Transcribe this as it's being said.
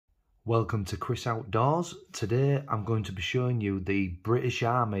Welcome to Chris Outdoors. Today I'm going to be showing you the British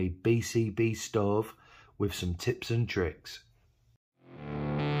Army BCB stove with some tips and tricks.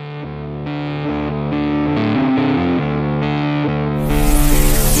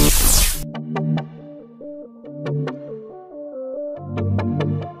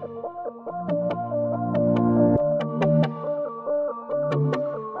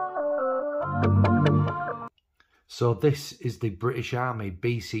 So this is the British Army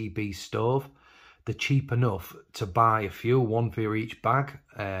BCB stove. They're cheap enough to buy a few, one for each bag.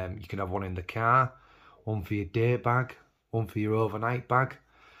 You can have one in the car, one for your day bag, one for your overnight bag.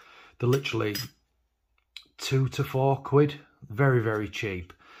 They're literally £2 to £4. Very, very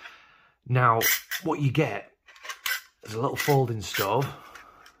cheap. Now, what you get is a little folding stove.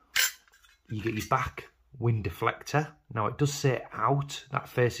 You get your back wind deflector. Now, it does say out. That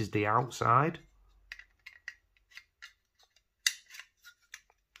faces the outside.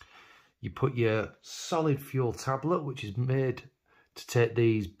 You put your solid fuel tablet, which is made to take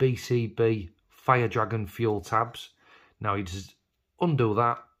these BCB Fire Dragon fuel tabs. Now you just undo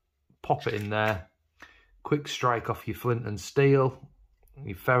that, pop it in there, quick strike off your flint and steel,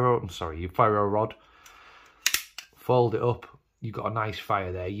 your ferro rod, fold it up, you've got a nice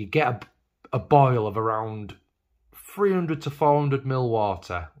fire there. You get a boil of around 300 to 400 ml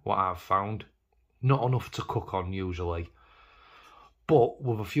water, what I've found. Not enough to cook on usually. But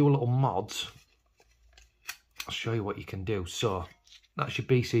with a few little mods, I'll show you what you can do. So that's your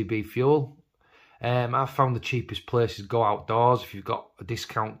BCB fuel. I've found the cheapest places go outdoors. If you've got a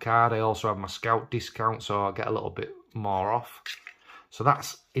discount card, I also have my Scout discount, so I get a little bit more off. So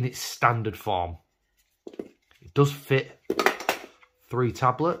that's in its standard form. It does fit 3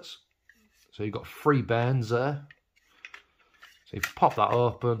 tablets. So you've got 3 burns there. So you pop that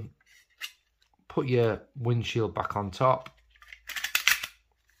open, put your windshield back on top.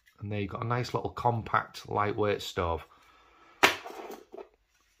 And there you've got a nice little compact, lightweight stove.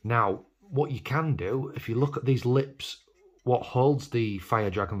 Now, what you can do, if you look at these lips, what holds the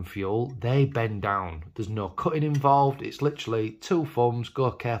Fire Dragon fuel, they bend down. There's no cutting involved. It's literally 2 thumbs, go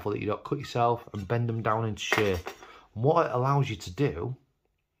careful that you don't cut yourself, and bend them down into shape. And what it allows you to do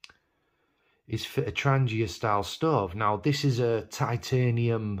is fit a Trangia style stove. Now, this is a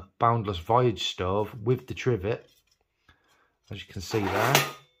titanium Boundless Voyage stove with the trivet, as you can see there.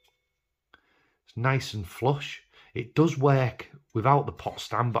 Nice and flush. It does work without the pot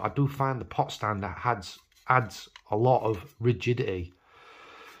stand, but I do find the pot stand that adds a lot of rigidity.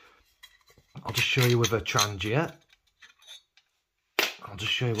 I'll just show you with a Trangia. I'll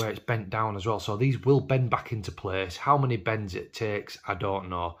just show you where it's bent down as well. So these will bend back into place. How many bends it takes, I don't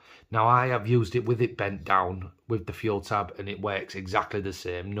know. Now, I have used it with it bent down with the fuel tab, and it works exactly the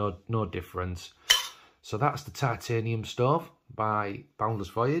same. No difference. So that's the titanium stove by Boundless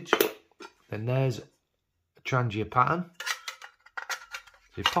Voyage. Then there's a Trangia pattern.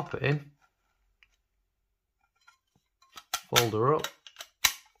 So you pop it in, fold her up,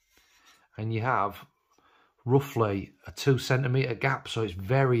 and you have roughly a 2 centimetre gap, so it's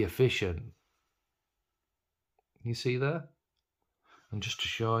very efficient. You see there? And just to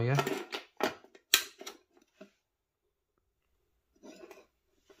show you,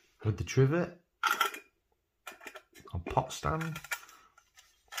 with the trivet on pot stand.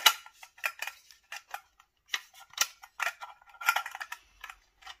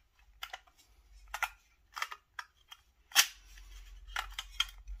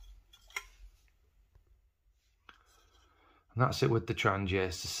 And that's it with the Trangia.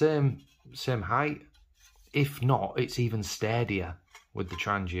 It's the same height. If not, it's even steadier with the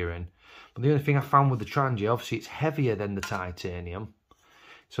Trangia in. But the only thing I found with the Trangia, obviously it's heavier than the titanium.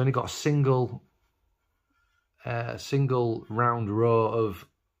 It's only got a single round row of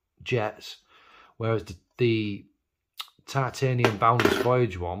jets, whereas the titanium Boundless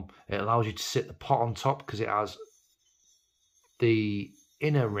Voyage one, it allows you to sit the pot on top because it has the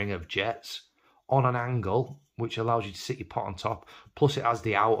inner ring of jets on an angle, which allows you to sit your pot on top, plus it has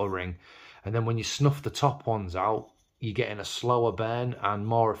the outer ring. And then when you snuff the top ones out, you're getting a slower burn and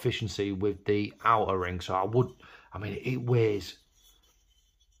more efficiency with the outer ring. So it weighs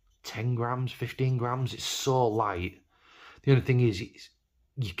 10 grams, 15 grams. It's so light. The only thing is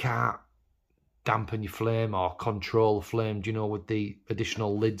you can't dampen your flame or control the flame, with the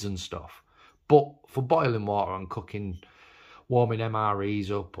additional lids and stuff. But for boiling water and cooking, warming MREs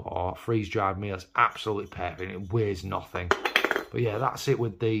up or freeze-dried meals, absolutely perfect. It weighs nothing. But yeah, that's it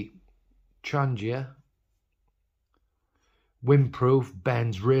with the Trangia. Windproof,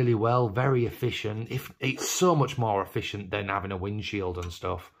 bends really well, very efficient. It's so much more efficient than having a windshield and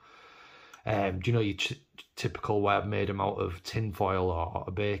stuff. You typical way I've made them out of tin foil or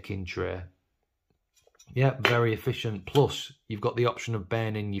a baking tray. Yeah, very efficient. Plus, you've got the option of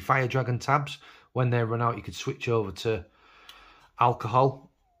burning your Fire Dragon tabs. When they run out, you could switch over to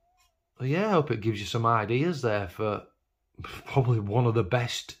alcohol. So yeah, I hope it gives you some ideas there for probably one of the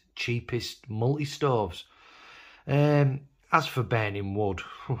best, cheapest multi-stoves. As for burning wood,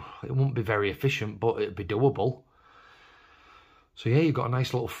 it won't be very efficient, but it'd be doable. So yeah, you've got a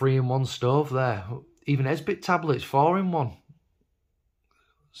nice little 3-in-1 stove there. Even Esbit tablets, 4-in-1.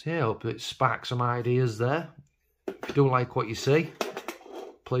 So yeah, I hope it sparks some ideas there. If you do like what you see,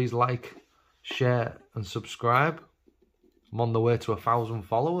 please like, share and subscribe. I'm on the way to 1,000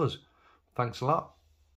 followers. Thanks a lot.